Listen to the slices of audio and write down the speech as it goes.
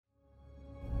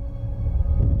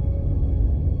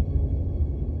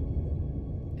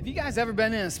You guys ever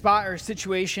been in a spot or a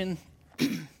situation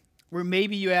where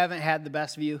maybe you haven't had the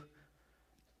best view?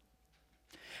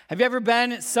 Have you ever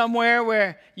been somewhere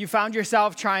where you found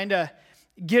yourself trying to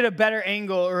get a better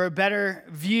angle or a better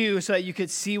view so that you could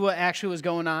see what actually was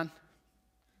going on?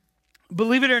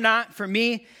 Believe it or not, for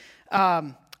me,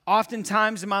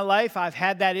 oftentimes in my life, I've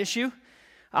had that issue.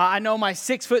 I know my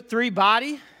 6'3"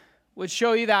 body would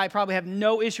show you that I probably have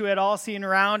no issue at all seeing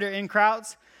around or in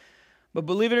crowds. But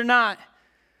believe it or not,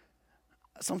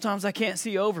 sometimes I can't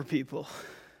see over people.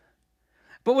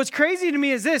 But what's crazy to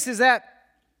me is this, is that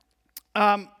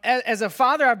as a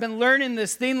father, I've been learning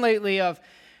this thing lately of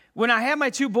when I have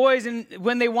my two boys and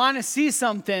when they want to see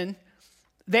something,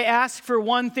 they ask for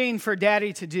one thing for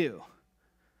daddy to do.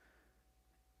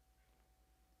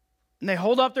 And they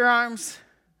hold up their arms,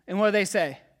 and what do they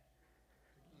say?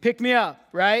 Pick me up,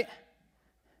 right?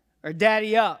 Or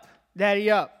daddy up,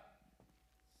 daddy up.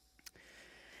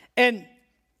 And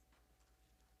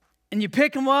you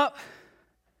pick them up,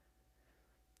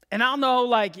 and I don't know,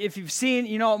 like, if you've seen,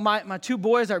 my two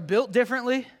boys are built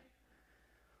differently.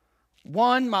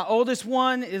 My oldest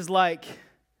one, is like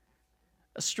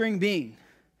a string bean.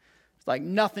 It's like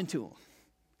nothing to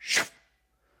him.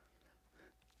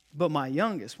 But my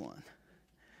youngest one,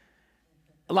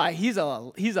 like, he's a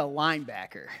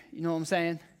linebacker. You know what I'm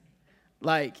saying?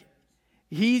 Like,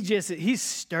 he's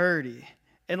sturdy.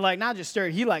 And like, not just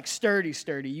sturdy, he like sturdy.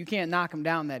 You can't knock him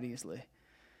down that easily.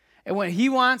 And when he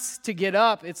wants to get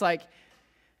up, it's like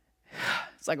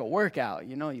a workout.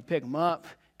 You pick him up,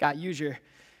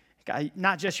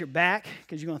 not just your back,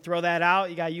 because you're going to throw that out.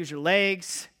 You got to use your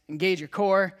legs, engage your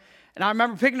core. And I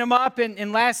remember picking him up,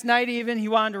 and last night even, he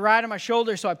wanted to ride on my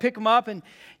shoulder, so I pick him up, and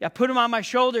I put him on my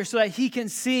shoulder so that he can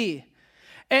see.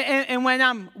 And when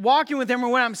I'm walking with him or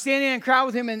when I'm standing in a crowd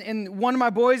with him and one of my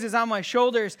boys is on my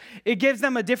shoulders, it gives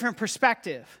them a different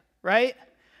perspective, right?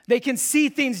 They can see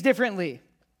things differently.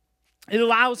 It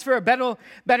allows for a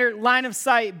better line of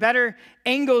sight, better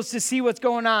angles to see what's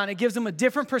going on. It gives them a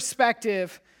different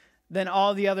perspective than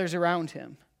all the others around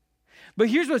him. But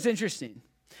here's what's interesting.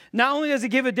 Not only does it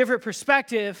give a different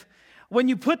perspective, when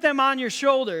you put them on your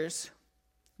shoulders,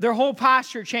 their whole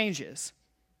posture changes.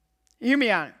 Hear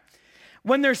me on it.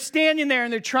 When they're standing there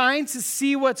and they're trying to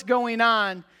see what's going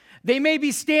on, they may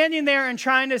be standing there and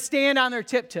trying to stand on their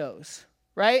tiptoes,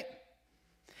 right?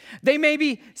 They may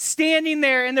be standing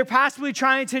there and they're possibly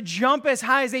trying to jump as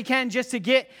high as they can just to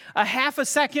get a half a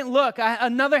second look,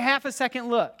 another half a second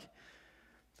look.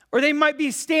 Or they might be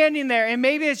standing there and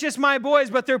maybe it's just my boys,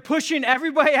 but they're pushing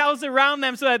everybody else around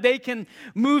them so that they can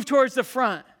move towards the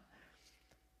front.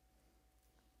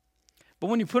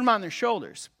 But when you put them on their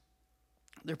shoulders,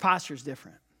 their posture is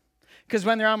different. Because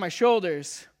when they're on my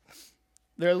shoulders,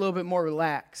 they're a little bit more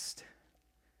relaxed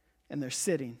and they're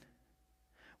sitting.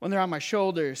 When they're on my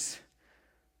shoulders,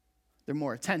 they're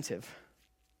more attentive.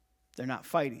 They're not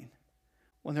fighting.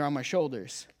 When they're on my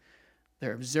shoulders,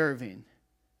 they're observing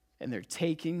and they're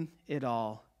taking it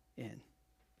all in.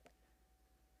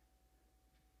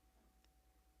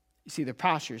 You see, their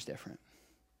posture is different.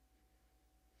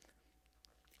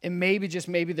 And maybe, just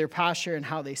maybe, their posture and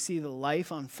how they see the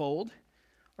life unfold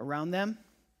around them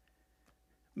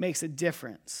makes a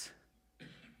difference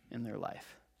in their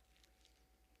life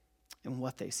and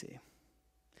what they see.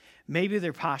 Maybe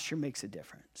their posture makes a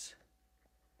difference.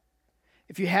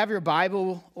 If you have your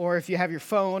Bible or if you have your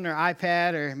phone or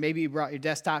iPad or maybe you brought your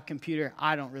desktop computer,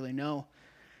 I don't really know.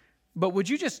 But would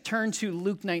you just turn to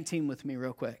Luke 19 with me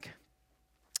real quick?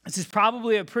 This is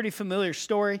probably a pretty familiar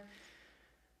story.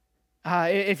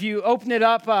 If you open it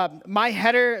up, my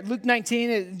header, Luke 19,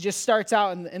 it just starts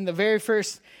out in the very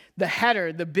first, the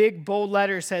header, the big bold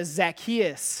letter says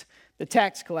Zacchaeus, the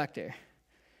tax collector.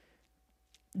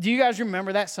 Do you guys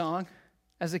remember that song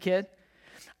as a kid?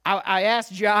 I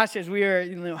asked Josh as we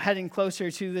were heading closer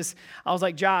to this, I was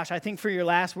like, Josh, I think for your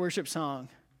last worship song,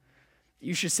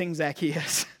 you should sing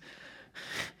Zacchaeus.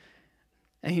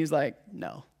 And he was like,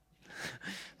 no.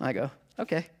 I go,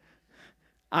 okay.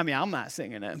 I mean, I'm not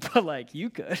singing it, but like you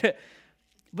could.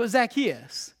 But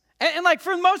Zacchaeus. And like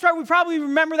for the most part, we probably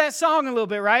remember that song a little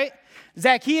bit, right?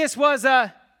 Zacchaeus was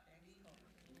a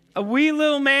wee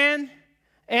little man,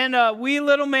 and a wee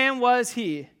little man was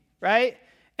he, right?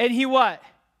 And he what?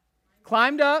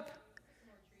 Climbed up.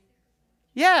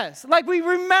 Yes, like we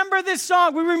remember this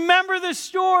song. We remember the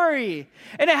story.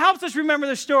 And it helps us remember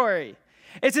the story.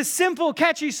 It's a simple,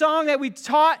 catchy song that we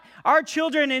taught our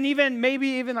children and maybe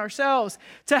even ourselves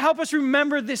to help us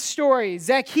remember this story,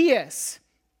 Zacchaeus.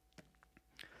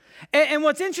 And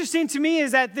what's interesting to me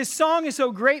is that this song is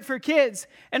so great for kids.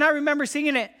 And I remember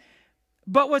singing it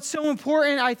But what's so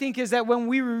important, I think, is that when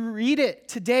we read it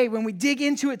today, when we dig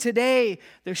into it today,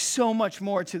 there's so much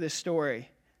more to this story.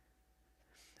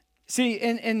 See,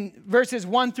 in verses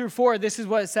 1 through 4, this is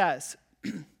what it says.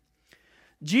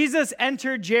 Jesus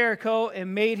entered Jericho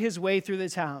and made his way through the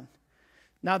town.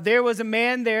 Now there was a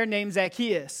man there named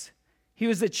Zacchaeus. He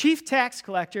was the chief tax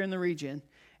collector in the region,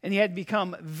 and he had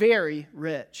become very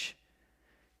rich.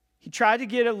 He tried to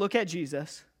get a look at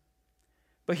Jesus,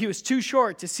 but he was too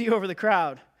short to see over the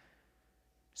crowd.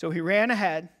 So he ran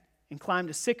ahead and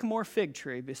climbed a sycamore fig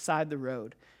tree beside the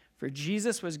road, for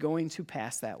Jesus was going to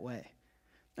pass that way.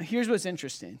 Now here's what's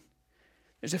interesting.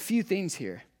 There's a few things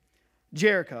here.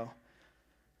 Jericho,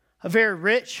 a very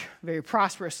rich, very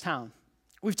prosperous town.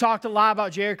 We've talked a lot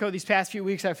about Jericho these past few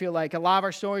weeks, I feel like. A lot of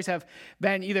our stories have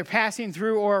been either passing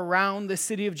through or around the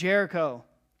city of Jericho.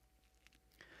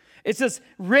 It's this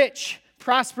rich,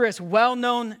 prosperous,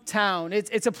 well-known town.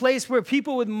 It's a place where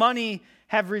people with money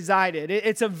have resided.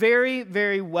 It's a very,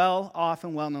 very well-off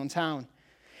and well-known town.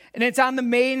 And it's on the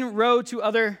main road to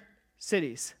other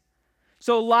cities.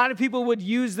 So a lot of people would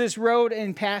use this road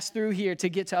and pass through here to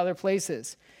get to other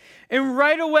places. And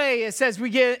right away, it says we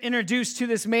get introduced to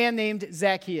this man named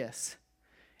Zacchaeus.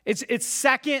 It's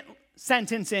second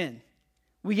sentence in.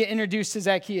 We get introduced to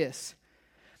Zacchaeus.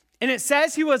 And it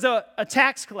says he was a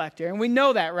tax collector, and we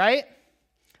know that, right?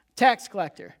 Tax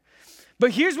collector.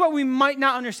 But here's what we might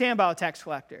not understand about a tax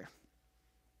collector.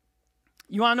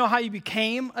 You want to know how you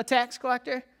became a tax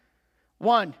collector?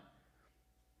 1,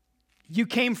 you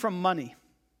came from money.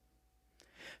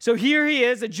 So here he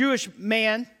is, a Jewish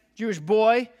man, Jewish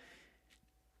boy.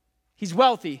 He's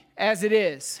wealthy, as it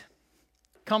is.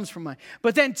 Comes from money.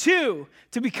 But then 2,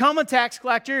 to become a tax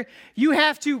collector, you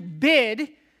have to bid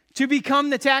to become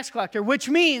the tax collector, which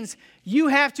means you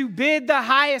have to bid the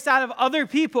highest out of other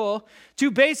people to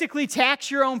basically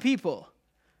tax your own people.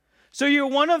 So you're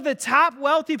one of the top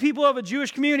wealthy people of a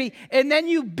Jewish community, and then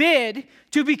you bid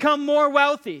to become more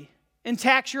wealthy and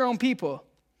tax your own people.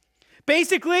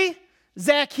 Basically,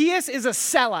 Zacchaeus is a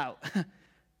sellout.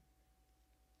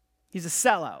 He's a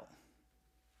sellout.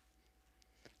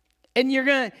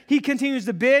 And he continues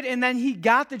to bid, and then he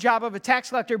got the job of a tax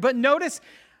collector. But notice,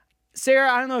 Sarah,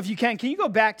 I don't know if you can you go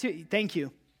back to, thank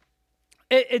you.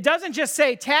 It doesn't just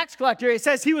say tax collector, it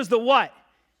says he was the what?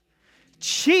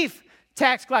 Chief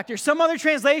tax collector. Some other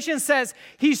translation says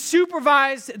he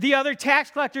supervised the other tax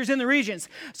collectors in the regions.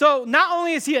 So not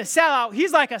only is he a sellout,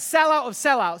 he's like a sellout of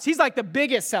sellouts. He's like the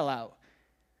biggest sellout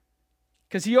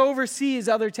because he oversees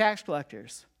other tax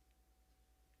collectors.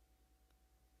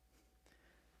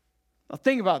 Now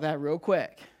think about that real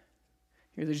quick.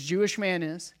 Here this Jewish man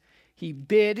is. He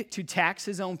bid to tax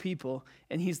his own people,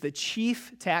 and he's the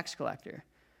chief tax collector.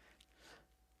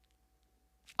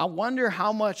 I wonder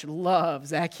how much love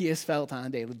Zacchaeus felt on a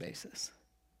daily basis.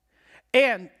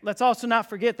 And let's also not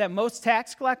forget that most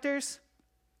tax collectors,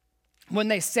 when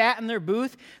they sat in their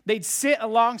booth, they'd sit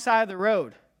alongside the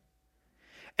road.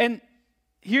 And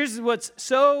here's what's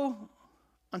so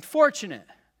unfortunate,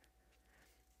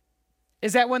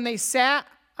 is that when they sat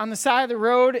on the side of the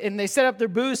road and they set up their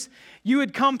booths, you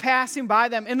would come passing by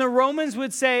them. And the Romans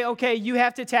would say, okay, you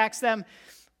have to tax them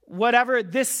whatever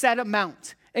this set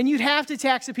amount. And you'd have to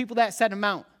tax the people that set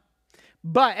amount.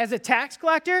 But as a tax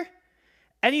collector,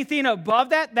 anything above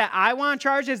that I want to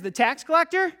charge as the tax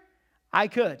collector, I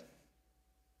could.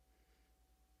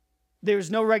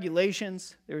 There's no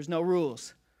regulations. There's no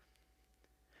rules.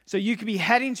 So you could be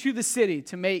heading to the city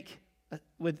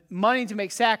with money to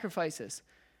make sacrifices.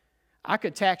 I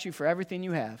could tax you for everything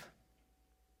you have.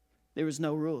 There was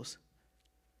no rules.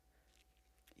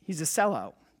 He's a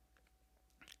sellout.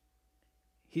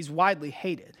 He's widely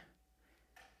hated.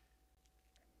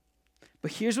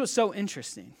 But here's what's so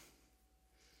interesting.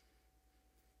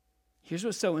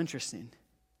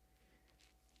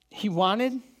 He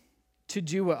wanted to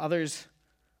do what others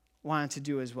wanted to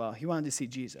do as well. He wanted to see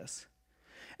Jesus.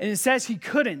 And it says he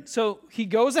couldn't. So he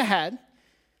goes ahead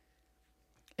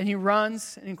and he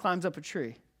runs and he climbs up a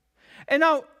tree. And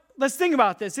now let's think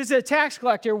about this. This is a tax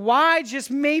collector. Why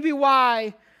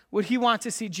would he want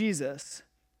to see Jesus?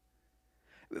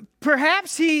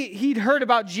 Perhaps he'd heard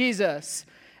about Jesus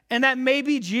and that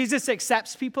maybe Jesus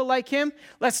accepts people like him.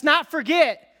 Let's not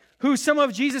forget who some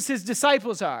of Jesus'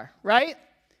 disciples are, right?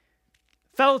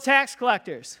 Fellow tax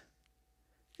collectors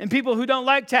and people who don't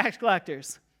like tax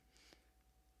collectors.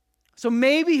 So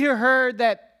maybe he heard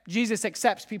that Jesus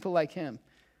accepts people like him.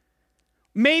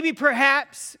 Maybe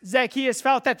perhaps Zacchaeus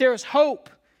felt that there was hope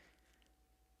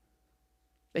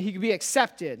that he could be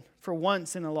accepted for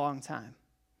once in a long time.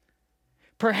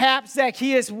 Perhaps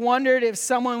Zacchaeus wondered if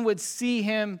someone would see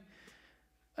him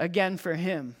again for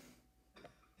him.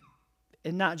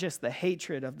 and not just the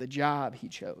hatred of the job he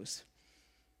chose.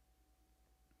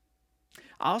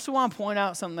 I also want to point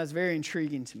out something that's very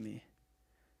intriguing to me.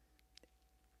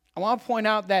 I want to point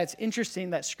out that it's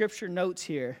interesting that Scripture notes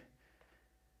here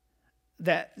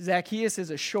that Zacchaeus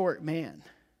is a short man.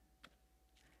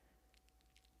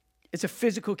 It's a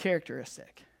physical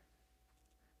characteristic.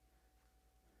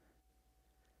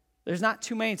 There's not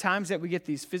too many times that we get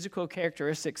these physical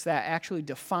characteristics that actually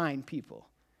define people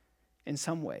in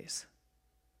some ways.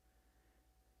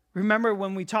 Remember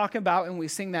when we talk about and we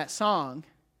sing that song,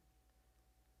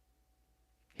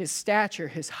 his stature,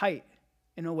 his height,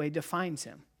 in a way defines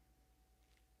him.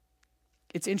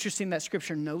 It's interesting that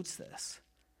Scripture notes this.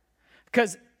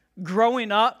 Because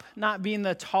growing up, not being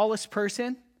the tallest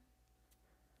person,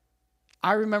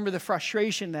 I remember the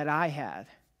frustration that I had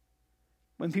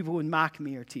when people would mock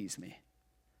me or tease me.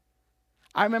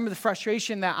 I remember the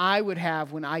frustration that I would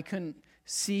have when I couldn't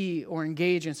see or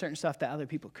engage in certain stuff that other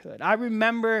people could. I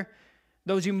remember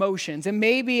those emotions. And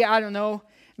maybe, I don't know,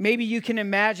 maybe you can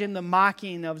imagine the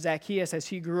mocking of Zacchaeus as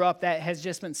he grew up that has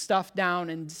just been stuffed down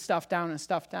and stuffed down and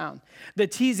stuffed down. The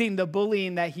teasing, the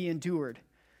bullying that he endured.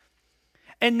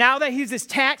 And now that he's this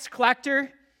tax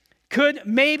collector, could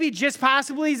maybe just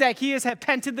possibly Zacchaeus have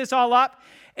pented this all up,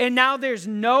 and now there's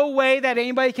no way that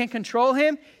anybody can control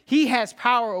him? He has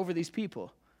power over these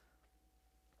people.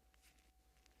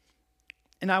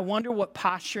 And I wonder what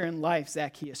posture in life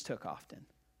Zacchaeus took often.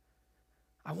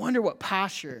 I wonder what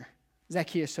posture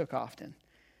Zacchaeus took often.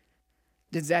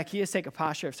 Did Zacchaeus take a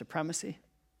posture of supremacy?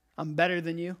 I'm better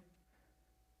than you.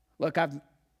 Look,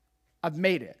 I've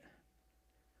made it.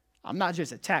 I'm not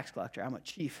just a tax collector. I'm a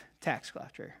chief tax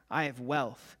collector. I have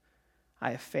wealth.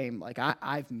 I have fame. Like,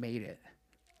 I've made it.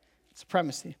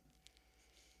 Supremacy.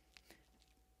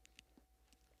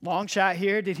 Long shot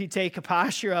here. Did he take a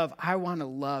posture of, I want to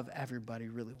love everybody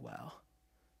really well?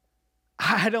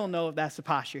 I don't know if that's the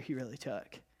posture he really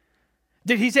took.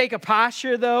 Did he take a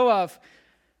posture, though, of,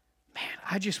 man,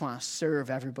 I just want to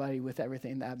serve everybody with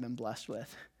everything that I've been blessed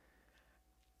with?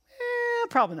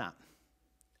 Probably not.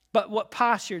 But what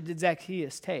posture did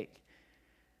Zacchaeus take?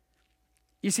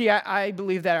 You see, I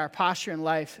believe that our posture in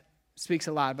life speaks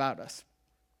a lot about us.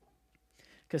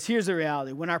 Because here's the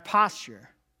reality. When our posture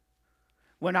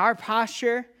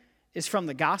is from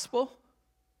the gospel,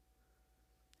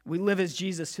 we live as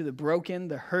Jesus to the broken,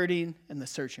 the hurting, and the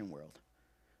searching world.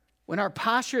 When our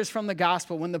posture is from the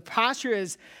gospel, when the posture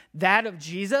is that of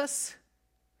Jesus,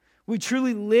 we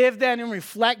truly live then and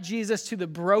reflect Jesus to the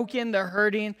broken, the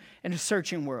hurting, and the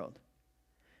searching world.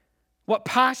 What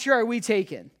posture are we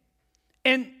taking?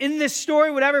 And in this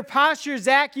story, whatever posture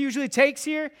Zach usually takes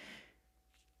here,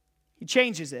 he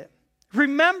changes it.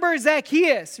 Remember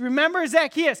Zacchaeus.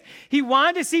 He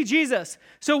wanted to see Jesus.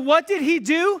 So what did he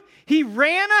do? He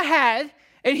ran ahead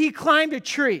and he climbed a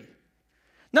tree.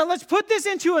 Now let's put this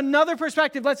into another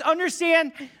perspective. Let's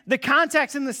understand the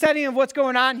context and the setting of what's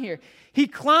going on here. He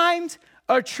climbed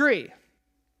a tree.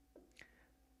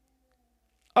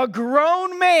 A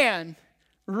grown man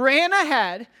ran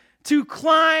ahead to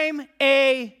climb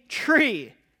a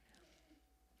tree.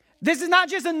 This is not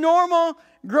just a normal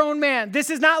grown man. This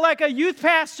is not like a youth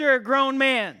pastor grown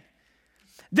man.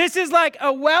 This is like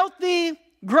a wealthy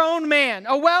grown man,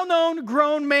 a well-known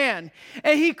grown man.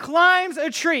 And he climbs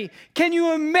a tree. Can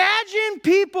you imagine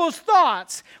people's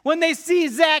thoughts when they see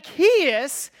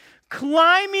Zacchaeus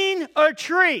climbing a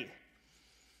tree?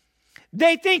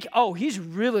 They think, oh, he's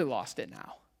really lost it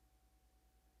now.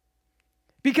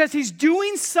 Because he's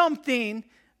doing something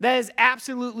that is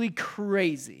absolutely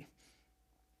crazy.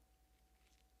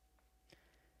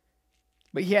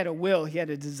 But he had a will, he had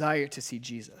a desire to see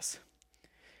Jesus.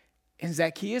 And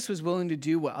Zacchaeus was willing to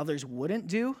do what others wouldn't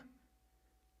do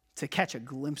to catch a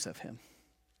glimpse of him.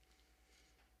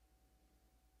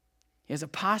 He has a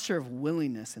posture of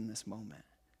willingness in this moment.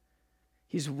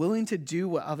 He's willing to do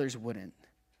what others wouldn't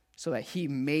so that he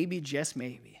maybe, just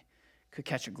maybe, could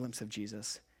catch a glimpse of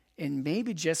Jesus and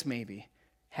maybe, just maybe,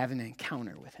 have an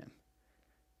encounter with him.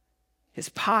 His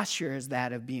posture is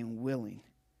that of being willing.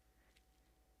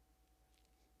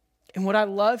 And what I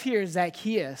love here is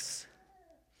Zacchaeus,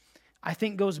 I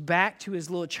think, goes back to his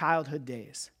little childhood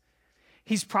days.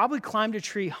 He's probably climbed a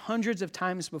tree hundreds of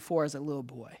times before as a little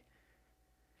boy.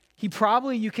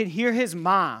 You can hear his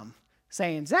mom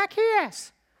saying,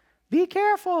 Zacchaeus, be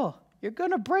careful. You're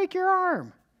going to break your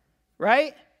arm,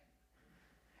 right?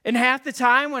 And half the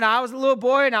time when I was a little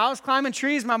boy and I was climbing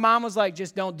trees, my mom was like,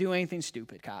 just don't do anything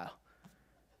stupid, Kyle.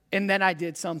 And then I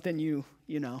did something,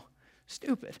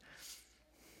 stupid.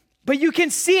 But you can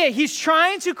see it. He's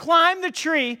trying to climb the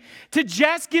tree to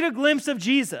just get a glimpse of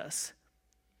Jesus.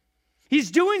 He's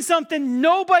doing something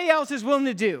nobody else is willing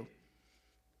to do.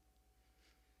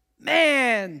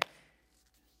 Man,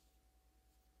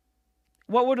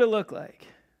 what would it look like?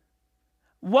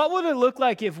 What would it look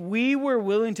like if we were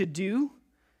willing to do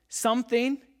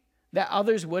something that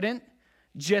others wouldn't,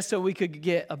 just so we could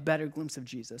get a better glimpse of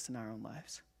Jesus in our own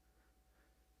lives?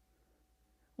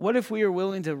 What if we were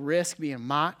willing to risk being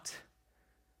mocked,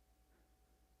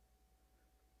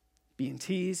 being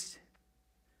teased?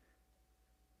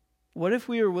 What if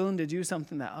we were willing to do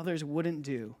something that others wouldn't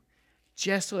do,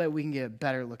 just so that we can get a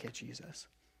better look at Jesus?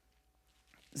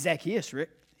 Zacchaeus,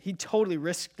 he totally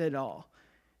risked it all.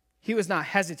 He was not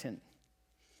hesitant.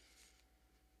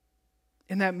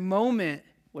 In that moment,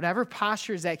 whatever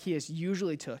posture Zacchaeus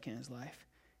usually took in his life,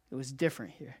 it was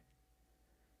different here.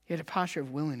 He had a posture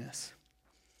of willingness.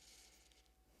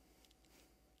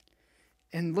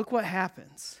 And look what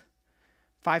happens.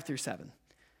 5-7.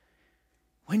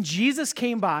 When Jesus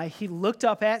came by, he looked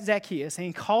up at Zacchaeus and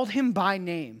he called him by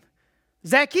name.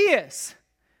 Zacchaeus,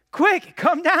 quick,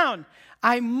 come down.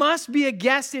 I must be a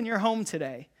guest in your home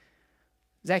today.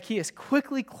 Zacchaeus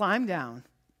quickly climbed down,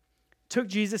 took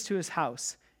Jesus to his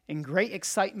house in great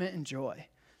excitement and joy.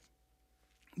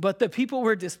 But the people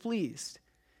were displeased.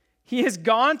 He has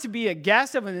gone to be a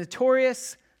guest of a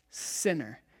notorious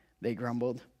sinner, they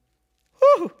grumbled.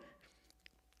 Whew.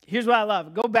 Here's what I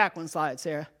love. Go back one slide,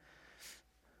 Sarah.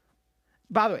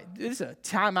 By the way, this is a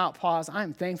timeout pause.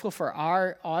 I'm thankful for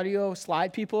our audio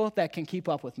slide people that can keep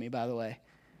up with me, by the way.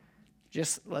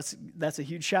 That's a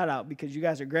huge shout out because you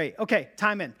guys are great. Okay,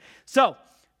 time in. So,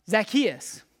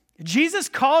 Zacchaeus, Jesus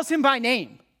calls him by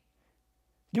name.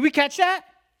 Did we catch that?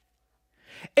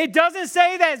 It doesn't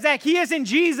say that Zacchaeus and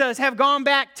Jesus have gone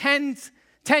back 10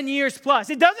 years plus.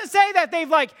 It doesn't say that they've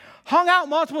hung out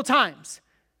multiple times.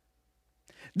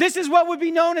 This is what would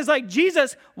be known as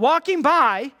Jesus walking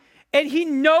by, and he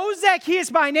knows Zacchaeus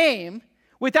by name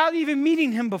without even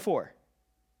meeting him before.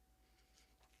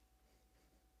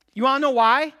 You want to know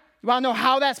why? You want to know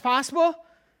how that's possible?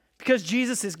 Because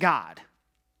Jesus is God.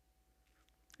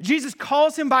 Jesus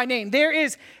calls him by name. There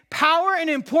is power and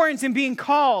importance in being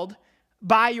called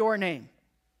by your name.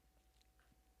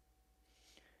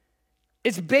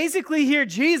 It's basically here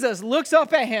Jesus looks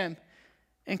up at him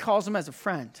and calls him as a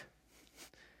friend.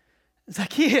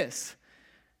 Zacchaeus,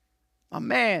 my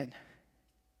man,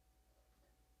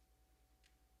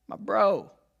 my bro,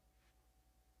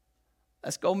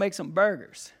 let's go make some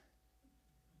burgers.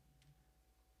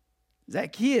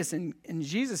 Zacchaeus and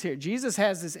Jesus here, Jesus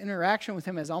has this interaction with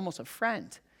him as almost a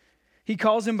friend. He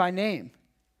calls him by name.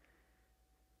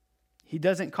 He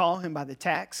doesn't call him by the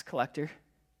tax collector.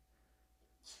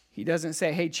 He doesn't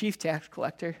say, hey, chief tax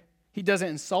collector. He doesn't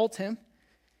insult him.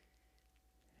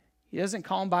 He doesn't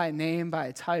call him by a name, by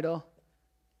a title.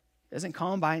 He doesn't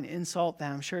call him by an insult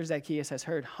that I'm sure Zacchaeus has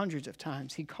heard hundreds of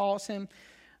times. He calls him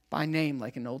by name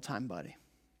like an old-time buddy.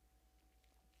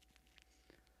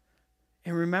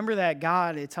 And remember that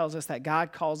it tells us that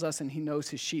God calls us and he knows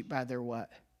his sheep by their what?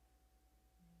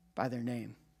 By their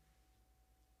name.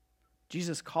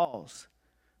 Jesus calls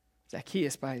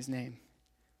Zacchaeus by his name.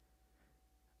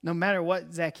 No matter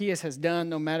what Zacchaeus has done,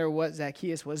 no matter what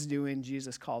Zacchaeus was doing,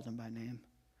 Jesus called him by name.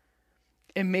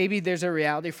 And maybe there's a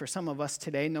reality for some of us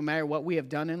today, no matter what we have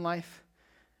done in life,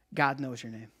 God knows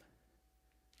your name.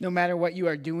 No matter what you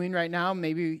are doing right now,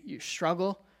 maybe you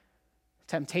struggle,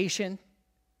 temptation,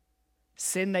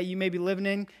 sin that you may be living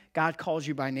in, God calls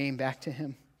you by name back to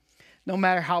him. No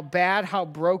matter how bad, how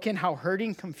broken, how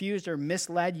hurting, confused, or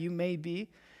misled you may be,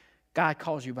 God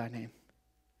calls you by name.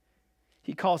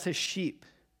 He calls his sheep,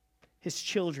 his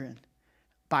children,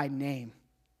 by name.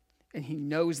 And he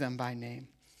knows them by name.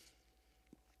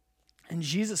 And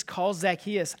Jesus calls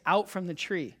Zacchaeus out from the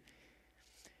tree.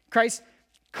 Christ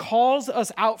calls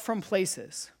us out from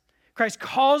places. Christ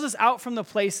calls us out from the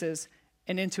places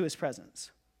and into his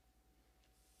presence.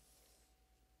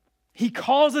 He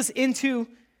calls us into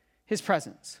his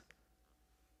presence.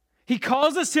 He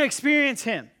calls us to experience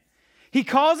him. He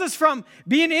calls us from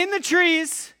being in the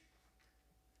trees,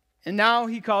 and now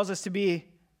he calls us to be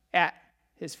at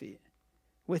his feet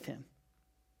with him.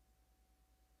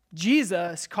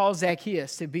 Jesus calls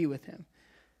Zacchaeus to be with him.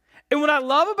 And what I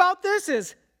love about this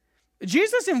is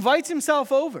Jesus invites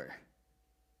himself over.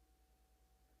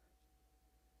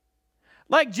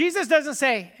 Jesus doesn't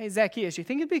say, hey, Zacchaeus, you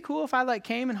think it'd be cool if I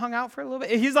came and hung out for a little bit?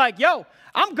 He's like, yo,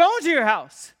 I'm going to your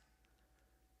house.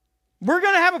 We're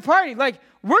going to have a party. We're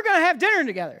going to have dinner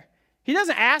together. He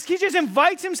doesn't ask. He just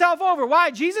invites himself over.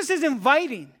 Why? Jesus is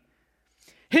inviting.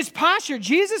 His posture,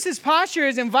 Jesus' posture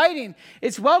is inviting.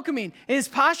 It's welcoming. His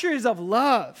posture is of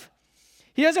love.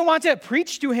 He doesn't want to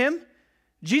preach to him.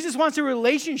 Jesus wants a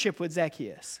relationship with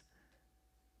Zacchaeus.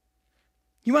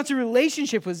 He wants a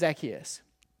relationship with Zacchaeus.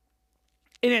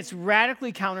 And it's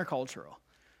radically countercultural.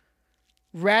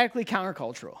 Radically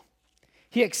countercultural.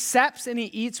 He accepts and he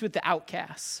eats with the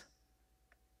outcasts.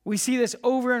 We see this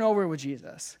over and over with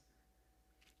Jesus.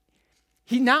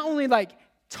 He not only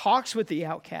talks with the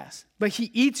outcasts, but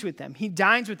he eats with them. He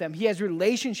dines with them. He has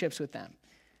relationships with them.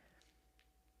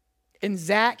 And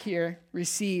Zach here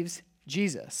receives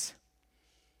Jesus.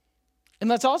 And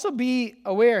let's also be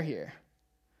aware here.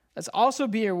 Let's also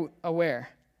be aware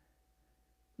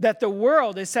that the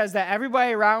world, it says that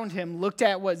everybody around him looked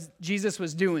at what Jesus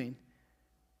was doing.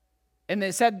 And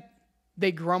they said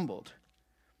they grumbled.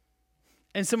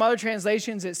 In some other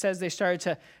translations, it says they started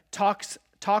to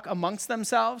talk amongst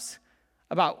themselves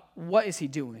about what is he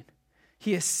doing.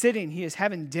 He is sitting, he is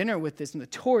having dinner with this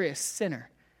notorious sinner,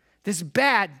 this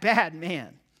bad, bad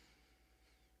man.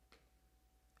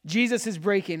 Jesus is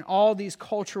breaking all these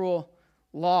cultural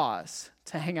laws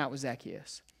to hang out with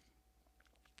Zacchaeus.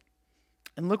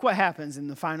 And look what happens in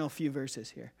the final few verses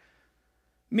here.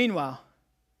 Meanwhile,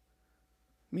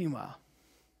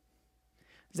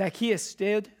 Zacchaeus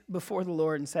stood before the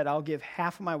Lord and said, I'll give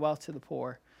half of my wealth to the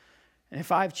poor. And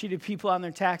if I've cheated people on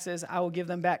their taxes, I will give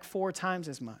them back 4 times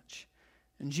as much.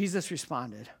 And Jesus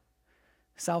responded,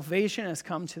 salvation has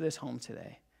come to this home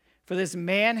today. For this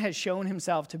man has shown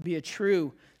himself to be a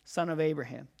true son of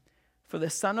Abraham. For the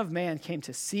Son of Man came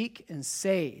to seek and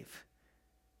save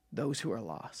those who are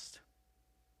lost.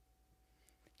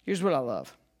 Here's what I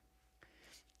love.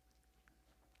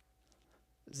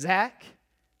 Zach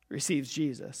receives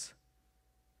Jesus.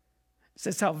 It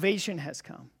says salvation has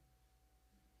come.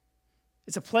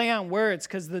 It's a play on words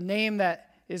because the name that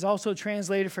is also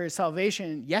translated for his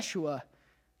salvation, Yeshua,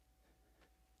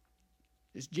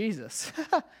 is Jesus.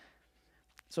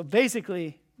 So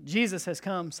basically, Jesus has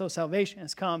come, so salvation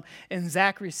has come, and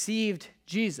Zach received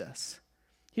Jesus.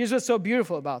 Here's what's so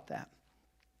beautiful about that.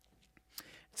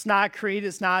 It's not a creed,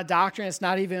 it's not a doctrine, it's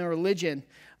not even a religion,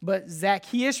 but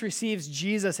Zacchaeus receives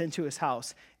Jesus into his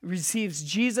house, receives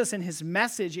Jesus and his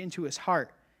message into his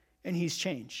heart, and he's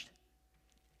changed.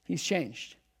 He's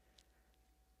changed.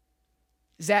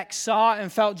 Zach saw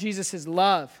and felt Jesus'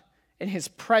 love and his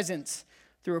presence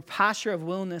through a posture of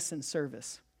willingness and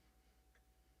service.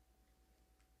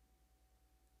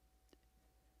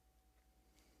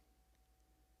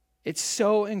 It's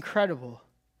so incredible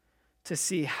to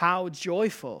see how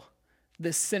joyful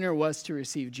this sinner was to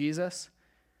receive Jesus,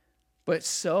 but it's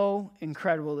so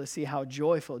incredible to see how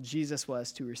joyful Jesus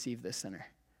was to receive this sinner.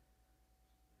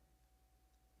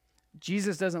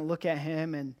 Jesus doesn't look at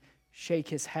him and shake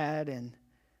his head and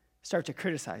start to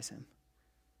criticize him.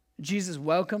 Jesus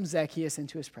welcomes Zacchaeus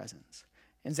into his presence,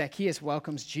 and Zacchaeus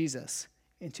welcomes Jesus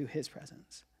into his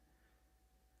presence.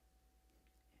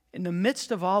 In the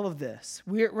midst of all of this,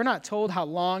 we're not told how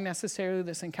long necessarily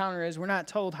this encounter is. We're not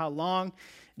told how long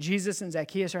Jesus and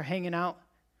Zacchaeus are hanging out.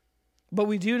 But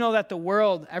we do know that the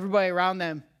world, everybody around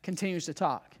them, continues to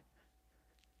talk.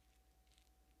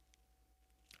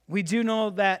 We do know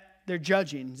that they're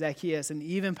judging Zacchaeus and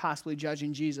even possibly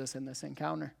judging Jesus in this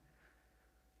encounter.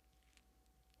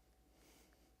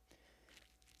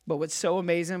 But what's so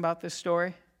amazing about this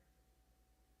story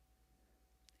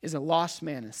is a lost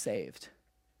man is saved.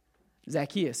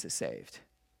 Zacchaeus is saved.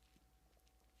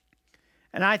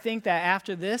 And I think that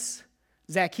after this,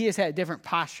 Zacchaeus had a different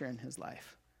posture in his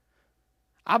life.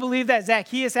 I believe that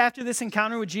Zacchaeus, after this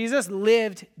encounter with Jesus,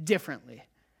 lived differently.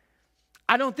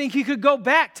 I don't think he could go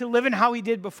back to living how he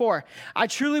did before. I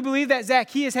truly believe that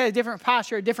Zacchaeus had a different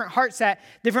posture, a different heart set,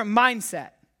 different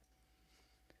mindset.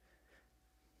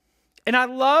 And I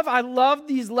love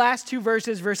these last 2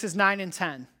 verses, verses 9 and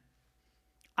 10.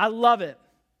 I love it.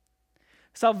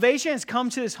 Salvation has come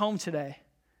to this home today,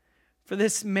 for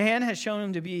this man has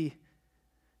shown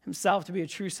himself to be a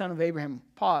true son of Abraham.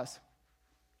 Pause.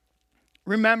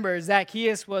 Remember,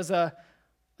 Zacchaeus was a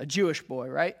Jewish boy,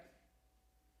 right?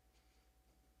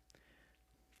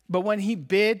 But when he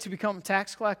bid to become a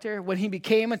tax collector, when he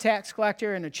became a tax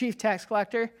collector and a chief tax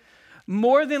collector,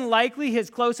 more than likely his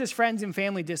closest friends and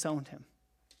family disowned him.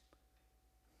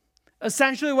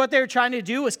 Essentially, what they were trying to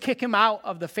do was kick him out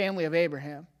of the family of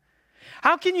Abraham.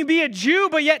 How can you be a Jew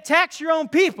but yet tax your own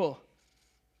people?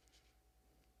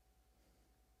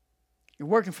 You're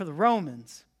working for the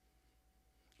Romans.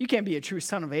 You can't be a true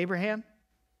son of Abraham.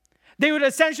 They would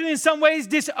essentially in some ways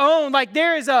disown, like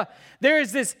there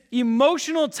is this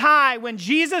emotional tie when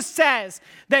Jesus says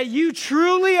that you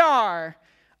truly are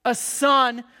a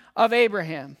son of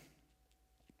Abraham.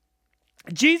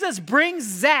 Jesus brings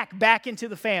Zach back into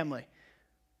the family.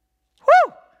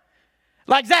 Woo!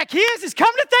 Like Zacchaeus is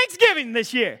coming to Thanksgiving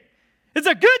this year. It's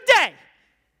a good day.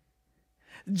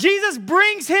 Jesus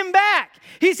brings him back.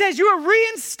 He says, you are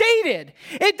reinstated.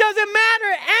 It doesn't matter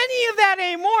any of that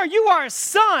anymore. You are a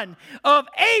son of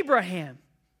Abraham.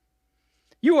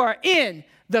 You are in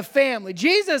the family.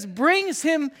 Jesus brings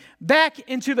him back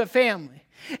into the family.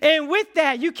 And with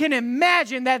that, you can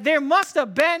imagine that there must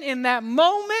have been in that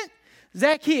moment,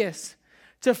 Zacchaeus,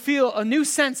 to feel a new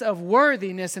sense of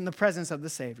worthiness in the presence of the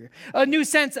Savior, a new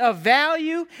sense of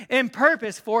value and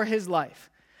purpose for his life.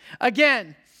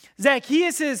 Again,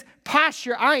 Zacchaeus'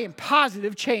 posture, I am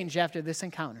positive, changed after this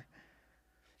encounter.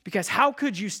 Because how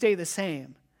could you stay the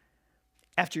same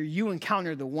after you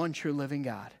encounter the one true living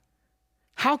God?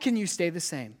 How can you stay the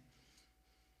same?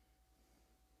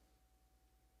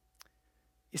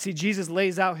 You see, Jesus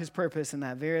lays out his purpose in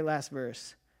that very last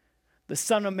verse. The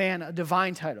Son of Man, a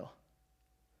divine title.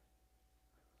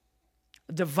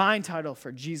 A divine title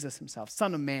for Jesus himself,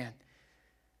 Son of Man.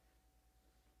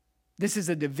 This is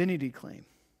a divinity claim.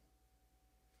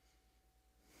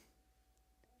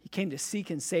 He came to seek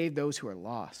and save those who are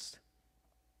lost.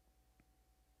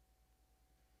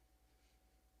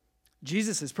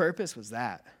 Jesus' purpose was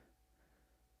that.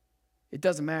 It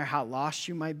doesn't matter how lost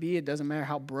you might be. It doesn't matter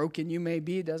how broken you may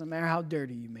be. It doesn't matter how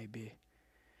dirty you may be.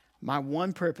 My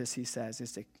one purpose, he says,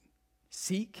 is to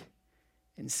seek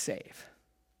and save.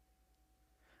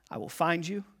 I will find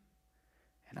you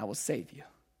and I will save you.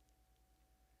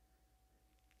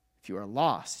 If you are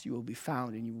lost, you will be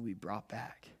found and you will be brought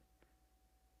back.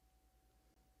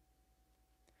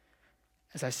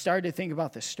 As I started to think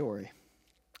about this story,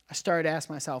 I started to ask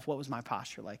myself, what was my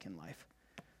posture like in life?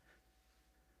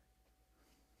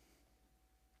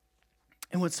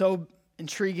 And what's so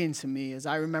intriguing to me is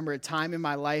I remember a time in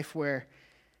my life where,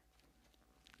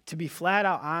 to be flat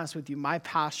out honest with you, my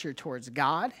posture towards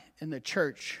God and the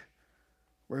church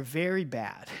were very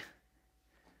bad.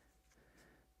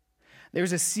 There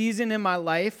was a season in my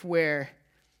life where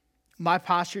my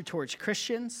posture towards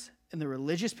Christians and the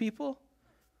religious people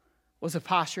was a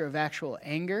posture of actual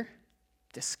anger,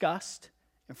 disgust,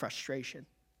 and frustration.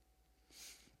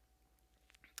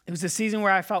 It was a season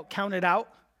where I felt counted out.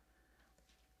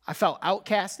 I felt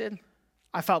outcasted.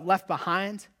 I felt left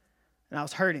behind, and I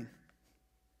was hurting.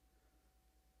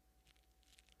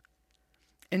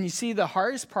 And you see, the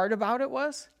hardest part about it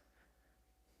was,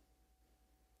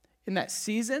 in that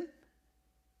season,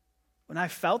 when I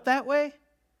felt that way,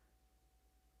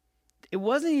 it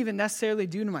wasn't even necessarily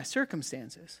due to my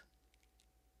circumstances.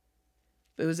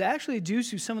 But it was actually due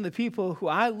to some of the people who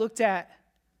I looked at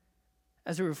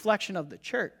as a reflection of the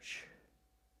church.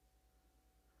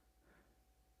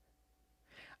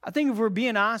 I think if we're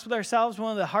being honest with ourselves,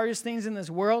 one of the hardest things in this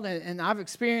world, and I've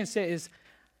experienced it, is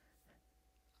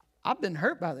I've been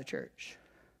hurt by the church.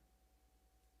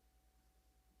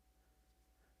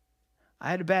 I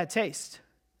had a bad taste.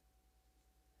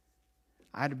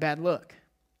 I had a bad look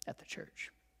at the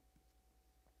church.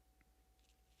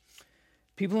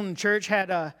 People in the church had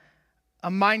a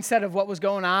mindset of what was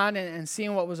going on and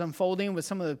seeing what was unfolding with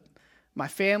some of my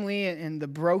family and the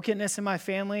brokenness in my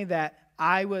family, that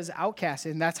I was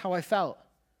outcasted, and that's how I felt.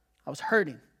 I was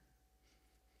hurting.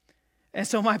 And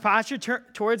so my posture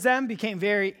towards them became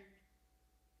very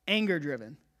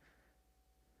anger-driven.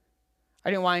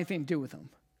 I didn't want anything to do with them.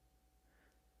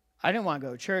 I didn't want to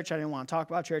go to church. I didn't want to talk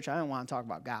about church. I didn't want to talk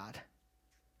about God.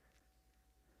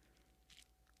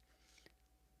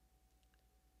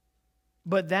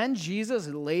 But then Jesus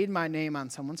laid my name on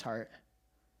someone's heart.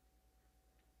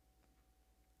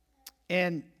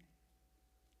 And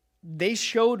they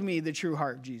showed me the true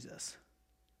heart of Jesus.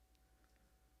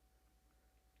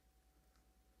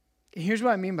 And here's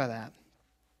what I mean by that.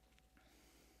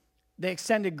 They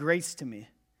extended grace to me,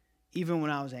 even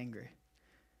when I was angry.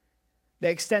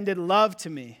 They extended love to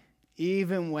me,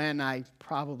 even when I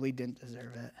probably didn't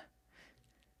deserve it.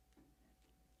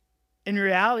 In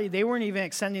reality, they weren't even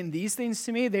extending these things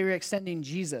to me. They were extending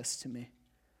Jesus to me.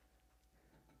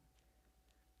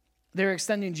 They were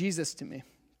extending Jesus to me.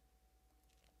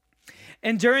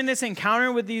 And during this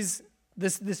encounter with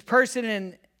this person,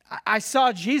 and I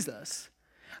saw Jesus.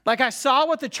 Like, I saw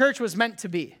what the church was meant to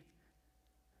be.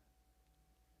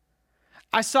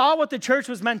 I saw what the church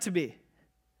was meant to be.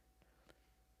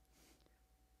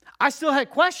 I still had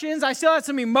questions. I still had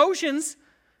some emotions.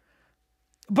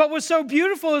 But what's so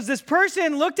beautiful is this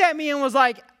person looked at me and was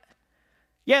like,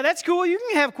 yeah, that's cool. You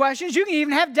can have questions. You can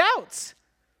even have doubts.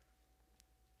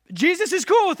 Jesus is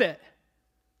cool with it.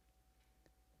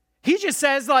 He just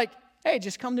says, like, hey,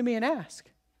 just come to me and ask.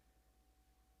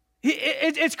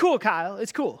 It's cool, Kyle.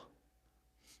 It's cool.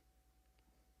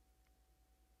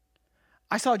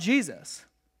 I saw Jesus.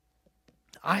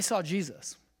 I saw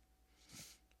Jesus.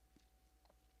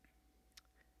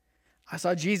 I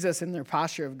saw Jesus in their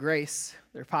posture of grace,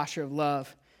 their posture of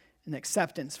love and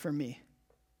acceptance for me.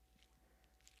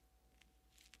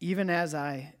 Even as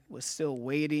I was still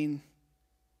waiting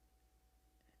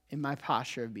in my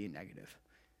posture of being negative.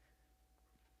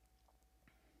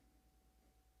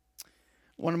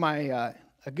 One of my,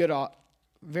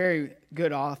 very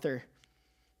good author,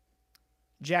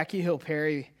 Jackie Hill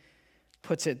Perry,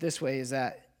 puts it this way, is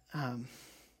that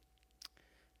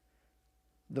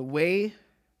the way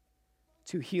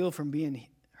to heal from being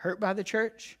hurt by the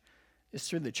church is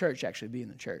through the church actually being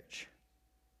the church.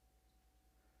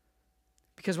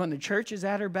 Because when the church is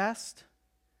at her best,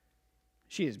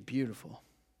 she is beautiful.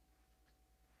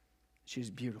 She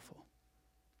is beautiful.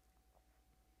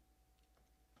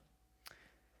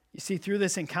 You see, through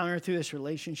this encounter, through this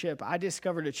relationship, I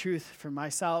discovered a truth for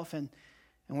myself, and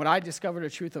what I discovered a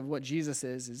truth of what Jesus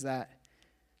is that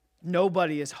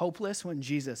nobody is hopeless when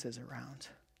Jesus is around.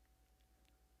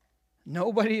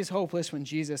 Nobody is hopeless when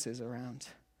Jesus is around.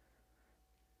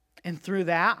 And through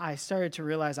that, I started to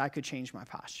realize I could change my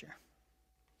posture.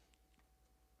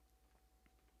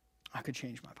 I could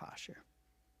change my posture.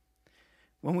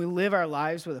 When we live our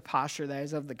lives with a posture that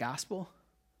is of the gospel,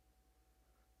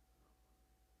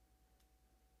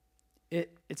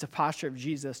 it's a posture of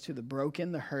Jesus to the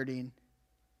broken, the hurting,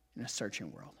 and a searching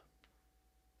world.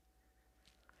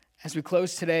 As we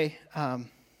close today, I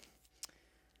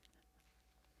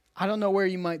don't know where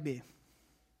you might be.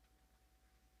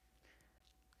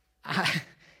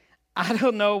 I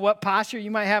don't know what posture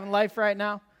you might have in life right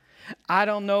now. I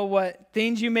don't know what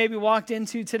things you maybe walked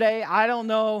into today. I don't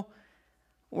know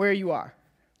where you are.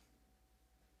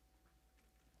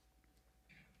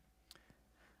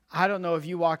 I don't know if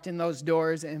you walked in those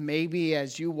doors and maybe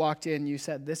as you walked in, you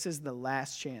said, "This is the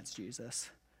last chance,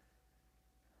 Jesus."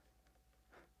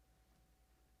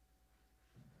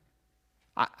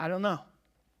 I don't know.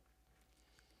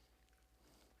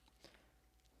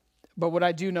 But what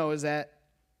I do know is that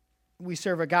we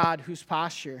serve a God whose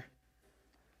posture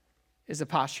is a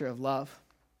posture of love.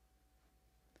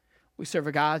 We serve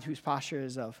a God whose posture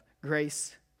is of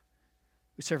grace.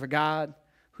 We serve a God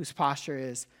whose posture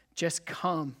is just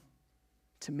come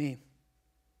to me.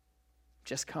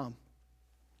 Just come.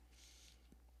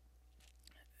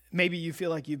 Maybe you feel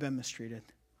like you've been mistreated.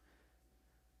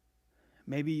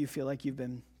 Maybe you feel like you've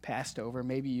been passed over.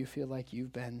 Maybe you feel like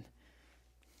you've been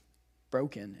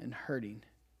broken and hurting.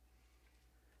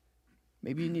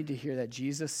 Maybe you need to hear that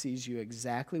Jesus sees you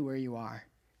exactly where you are,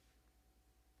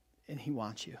 and he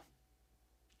wants you.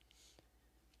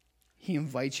 He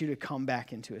invites you to come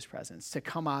back into his presence, to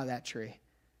come out of that tree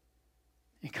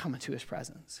and come into his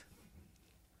presence.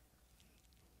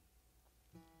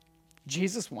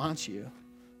 Jesus wants you.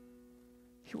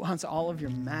 He wants all of your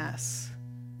mess.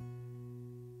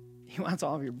 He wants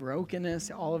all of your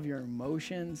brokenness, all of your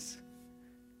emotions.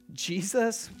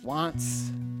 Jesus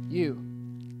wants you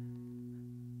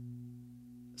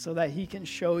so that he can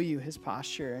show you his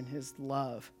posture and his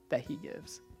love that he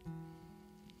gives.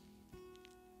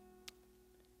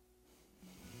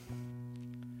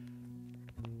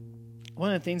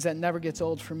 One of the things that never gets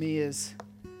old for me is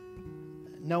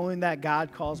knowing that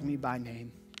God calls me by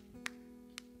name.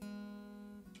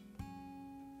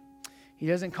 He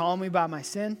doesn't call me by my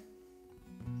sin.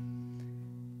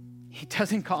 He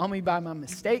doesn't call me by my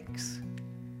mistakes.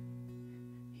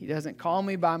 He doesn't call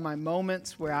me by my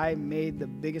moments where I made the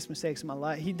biggest mistakes of my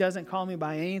life. He doesn't call me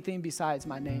by anything besides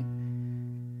my name.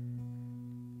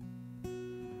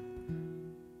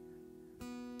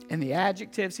 And the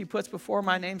adjectives he puts before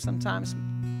my name sometimes: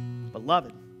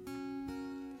 beloved,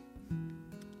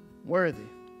 worthy,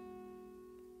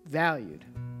 valued,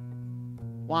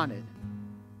 wanted,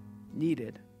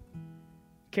 needed,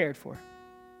 cared for.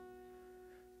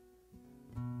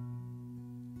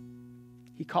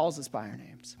 He calls us by our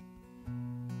names.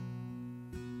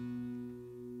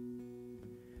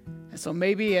 And so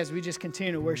maybe as we just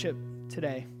continue to worship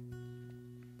today,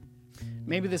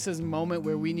 maybe this is a moment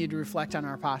where we need to reflect on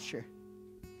our posture.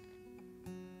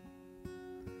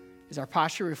 Is our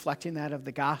posture reflecting that of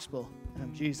the gospel and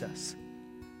of Jesus?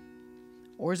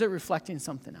 Or is it reflecting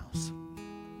something else?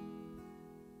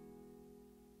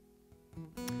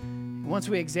 Once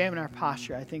we examine our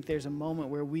posture, I think there's a moment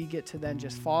where we get to then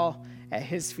just fall at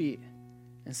his feet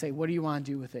and say, "What do you want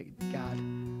to do with it, God?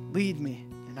 Lead me,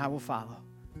 and I will follow."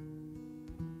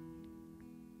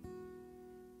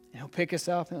 And he'll pick us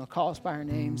up, and he'll call us by our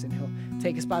names, and he'll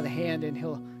take us by the hand, and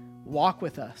he'll walk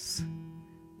with us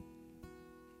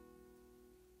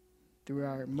through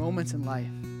our moments in life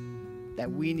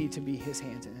that we need to be his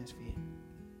hands and his feet.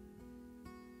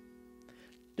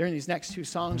 during these next two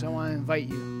songs, I want to invite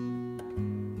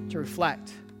you to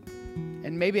reflect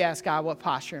and maybe ask God, what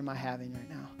posture am I having right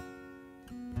now?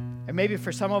 And maybe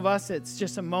for some of us, it's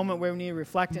just a moment where we need to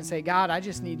reflect and say, God, I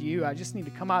just need you. I just need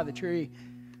to come out of the tree.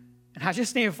 And I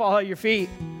just need to fall at your feet.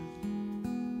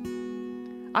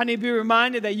 I need to be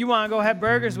reminded that you want to go have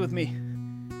burgers with me.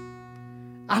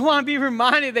 I want to be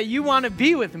reminded that you want to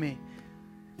be with me.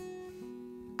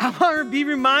 I want to be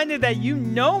reminded that you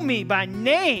know me by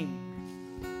name.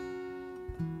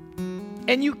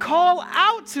 And you call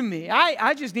out to me.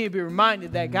 I just need to be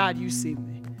reminded that, God, you see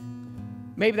me.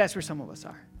 Maybe that's where some of us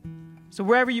are. So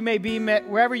wherever you may be,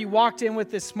 wherever you walked in with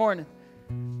this morning,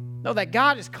 know that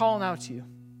God is calling out to you.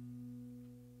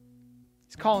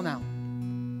 He's calling out.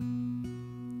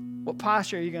 What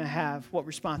posture are you going to have? What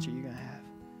response are you going to have?